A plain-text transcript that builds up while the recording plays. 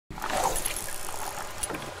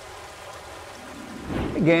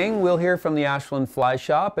Gang, Will here from the Ashland Fly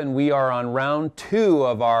Shop, and we are on round 2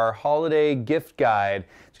 of our holiday gift guide.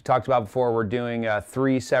 As we talked about before, we're doing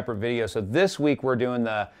 3 separate videos. So this week we're doing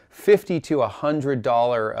the $50 to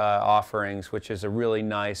 $100 offerings, which is a really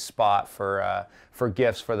nice spot for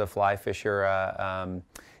gifts for the fly fisher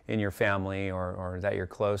in your family or that you're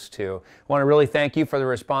close to. I want to really thank you for the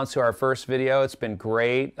response to our first video. It's been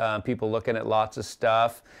great. People looking at lots of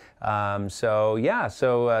stuff.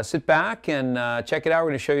 So sit back and check it out. We're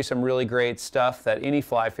going to show you some really great stuff that any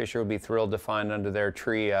fly fisher would be thrilled to find under their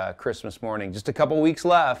tree Christmas morning. Just a couple weeks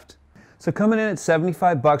left. So coming in at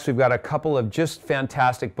 75 bucks, we've got a couple of just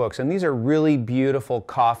fantastic books, and these are really beautiful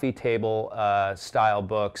coffee table style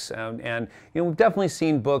books. And you know, we've definitely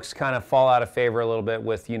seen books kind of fall out of favor a little bit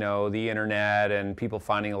with, you know, the internet and people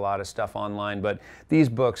finding a lot of stuff online, but these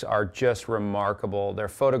books are just remarkable. Their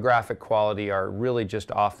photographic quality are really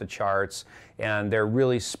just off the charts, and they're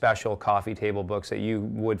really special coffee table books that you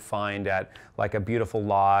would find at like a beautiful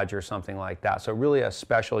lodge or something like that. So really a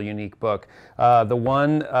special, unique book. The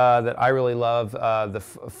one that I really love, The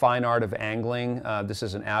Fine Art of Angling. This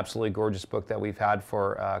is an absolutely gorgeous book that we've had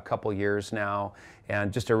for a couple years now,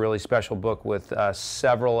 and just a really special book with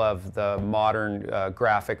several of the modern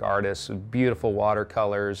graphic artists, beautiful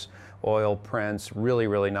watercolors, oil prints, really,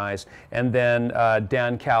 really nice. And then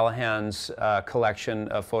Dan Callahan's collection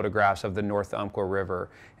of photographs of the North Umpqua River.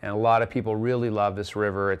 And a lot of people really love this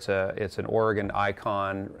river. It's an Oregon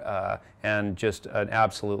icon and just an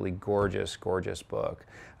absolutely gorgeous, gorgeous book.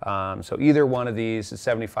 So either one of these,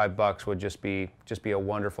 75 bucks, would just be a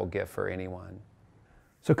wonderful gift for anyone.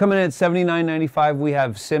 So coming in at $79.95, we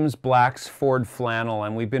have Simms Black's Ford Flannel,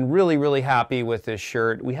 and we've been really, really happy with this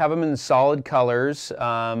shirt. We have them in solid colors,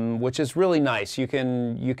 which is really nice. You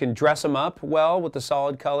can dress them up well with the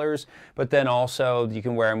solid colors, but then also you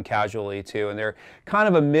can wear them casually too. And they're kind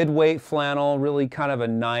of a mid-weight flannel, really kind of a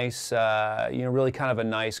nice, really kind of a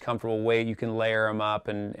nice, comfortable weight. You can layer them up,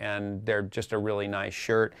 and they're just a really nice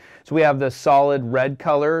shirt. So we have the solid red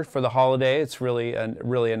color for the holiday. It's really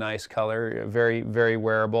a nice color, very, very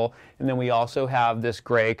wearable. And then we also have this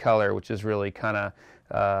gray color, which is really kind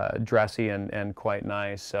of dressy and quite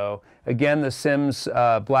nice. So again, the Simms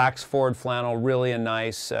Black's Ford Flannel, really a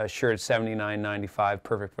nice shirt, $79.95,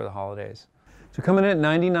 perfect for the holidays. So coming in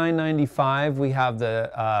at $99.95, we have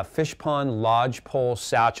the Fishpond Lodgepole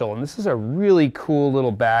Satchel, and this is a really cool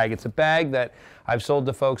little bag. It's a bag that I've sold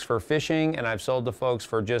to folks for fishing, and I've sold to folks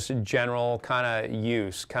for just general kind of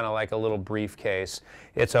use, kind of like a little briefcase.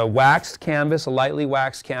 It's a waxed canvas, a lightly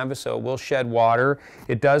waxed canvas, so it will shed water.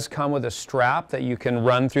 It does come with a strap that you can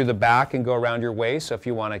run through the back and go around your waist, so if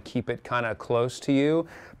you want to keep it kind of close to you.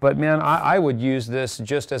 But man, I would use this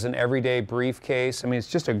just as an everyday briefcase. I mean, it's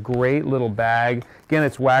just a great little bag. Again,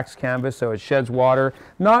 it's waxed canvas, so it sheds water.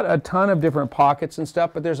 Not a ton of different pockets and stuff,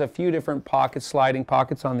 but there's a few different pockets, sliding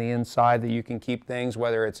pockets on the inside that you can keep things,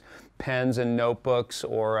 whether it's pens and notebooks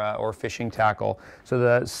or fishing tackle. So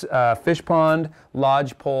the Fishpond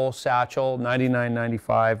Lodgepole Satchel,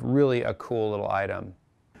 $99.95, really a cool little item.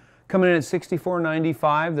 Coming in at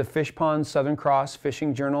 $64.95, the Fishpond Southerncross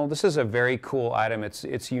Fishing Journal. This is a very cool item.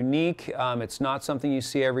 It's unique. It's not something you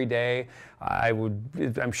see every day.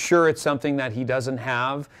 I'm sure it's something that he doesn't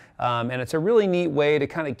have. And it's a really neat way to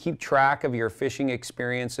kind of keep track of your fishing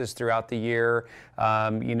experiences throughout the year.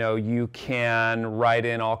 You know, you can write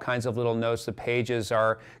in all kinds of little notes. The pages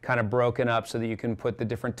are kind of broken up so that you can put the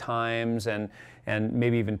different times and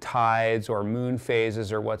maybe even tides or moon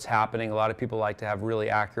phases or what's happening. A lot of people like to have really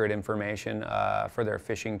accurate information for their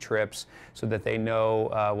fishing trips so that they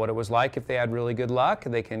know what it was like. If they had really good luck,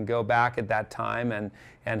 they can go back at that time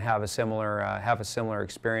and have a similar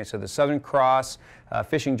experience. So the Southerncross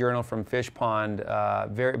Fishing Journal from Fishpond,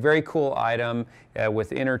 very cool item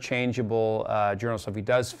with interchangeable journals. So if he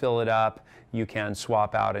does fill it up, you can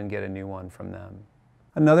swap out and get a new one from them.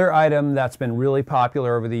 Another item that's been really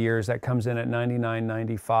popular over the years that comes in at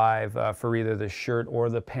 $99.95 for either the shirt or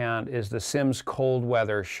the pant is the Simms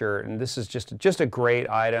Coldweather shirt, and this is just a great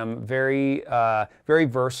item, very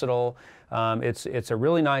versatile. It's a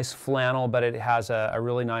really nice flannel, but it has a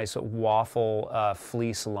really nice waffle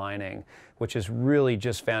fleece lining, which is really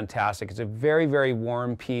just fantastic. It's a very, very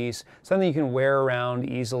warm piece, something you can wear around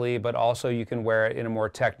easily, but also you can wear it in a more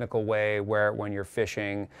technical way, wear it when you're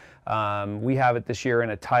fishing. We have it this year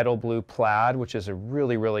in a tidal blue plaid, which is a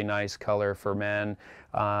really, really nice color for men,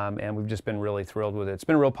 and we've just been really thrilled with it. It's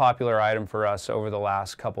been a real popular item for us over the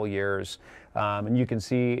last couple years. And you can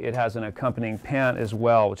see it has an accompanying pant as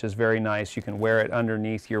well, which is very nice. You can wear it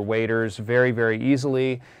underneath your waders very, very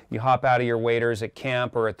easily. You hop out of your waders at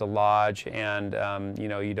camp or at the lodge and you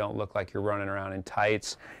know, you don't look like you're running around in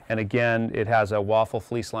tights. And again, it has a waffle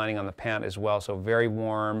fleece lining on the pant as well, so very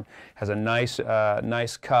warm. Has a nice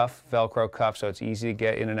nice cuff, Velcro cuff, so it's easy to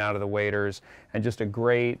get in and out of the waders, and just a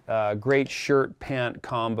great great shirt pant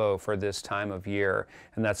combo for this time of year.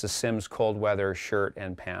 And that's a Simms Coldweather shirt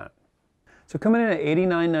and pant. So coming in at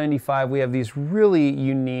 $89.95, we have these really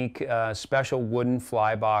unique special wooden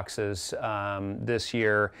fly boxes this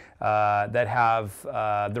year that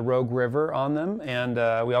have the Rogue River on them, and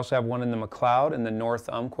we also have one in the McLeod and the North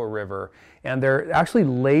Umpqua River. And they're actually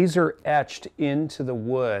laser etched into the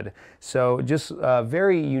wood. So just a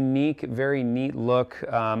very unique, very neat look.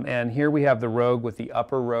 And here we have the Rogue with the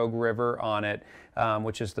Upper Rogue River on it,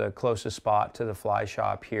 which is the closest spot to the fly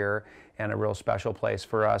shop here, and a real special place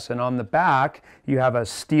for us. And on the back, you have a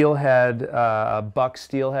steelhead, a buck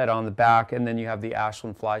steelhead on the back, and then you have the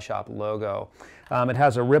Ashland Fly Shop logo. It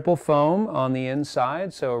has a ripple foam on the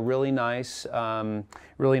inside, so a really nice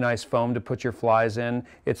foam to put your flies in.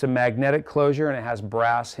 It's a magnetic closure, and it has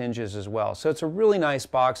brass hinges as well. So it's a really nice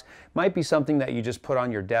box. Might be something that you just put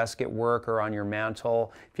on your desk at work or on your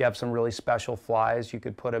mantle. If you have some really special flies, you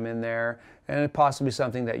could put them in there, and possibly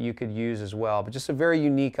something that you could use as well. But just a very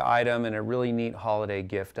unique item and a really neat holiday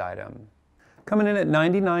gift item. Coming in at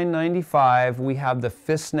 $99.95, we have the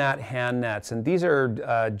Fisknat hand nets, and these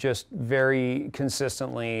are just very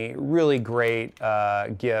consistently really great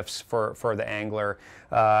gifts for the angler.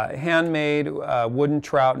 Handmade wooden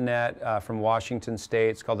trout net from Washington State.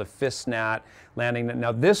 It's called the Fisknat landing net.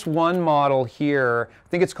 Now this one model here, I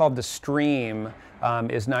think it's called the Stream,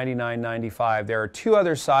 is $99.95. There are two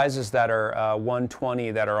other sizes that are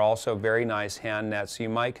 $120 that are also very nice hand nets, so you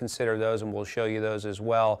might consider those, and we'll show you those as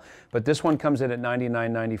well. But this one comes in at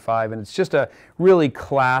 $99.95, and it's just a really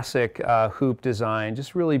classic hoop design,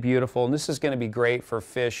 just really beautiful. And this is going to be great for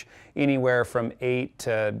fish anywhere from 8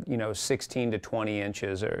 to 16 to 20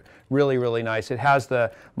 inches. Really, really nice. It has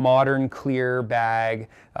the modern clear bag,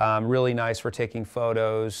 really nice for taking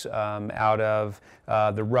photos out of.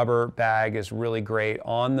 The rubber bag is really great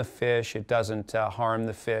on the fish. It doesn't harm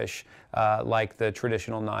the fish like the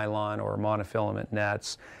traditional nylon or monofilament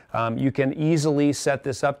nets. You can easily set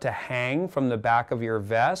this up to hang from the back of your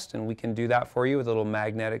vest, and we can do that for you with a little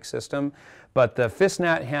magnetic system. But the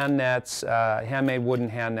Fisknat hand nets, handmade wooden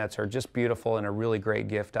hand nets, are just beautiful and a really great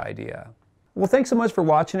gift idea. Well, thanks so much for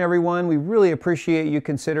watching, everyone. We really appreciate you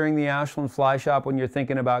considering the Ashland Fly Shop when you're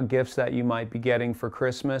thinking about gifts that you might be getting for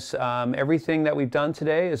Christmas. Everything that we've done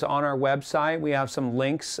today is on our website. We have some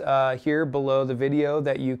links here below the video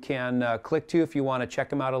that you can click to if you want to check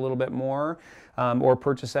them out a little bit more, or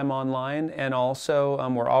purchase them online. And also,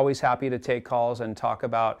 we're always happy to take calls and talk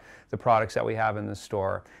about the products that we have in the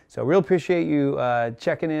store. So real appreciate you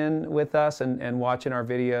checking in with us and watching our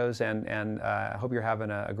videos, and I hope you're having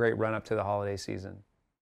a great run up to the holiday season.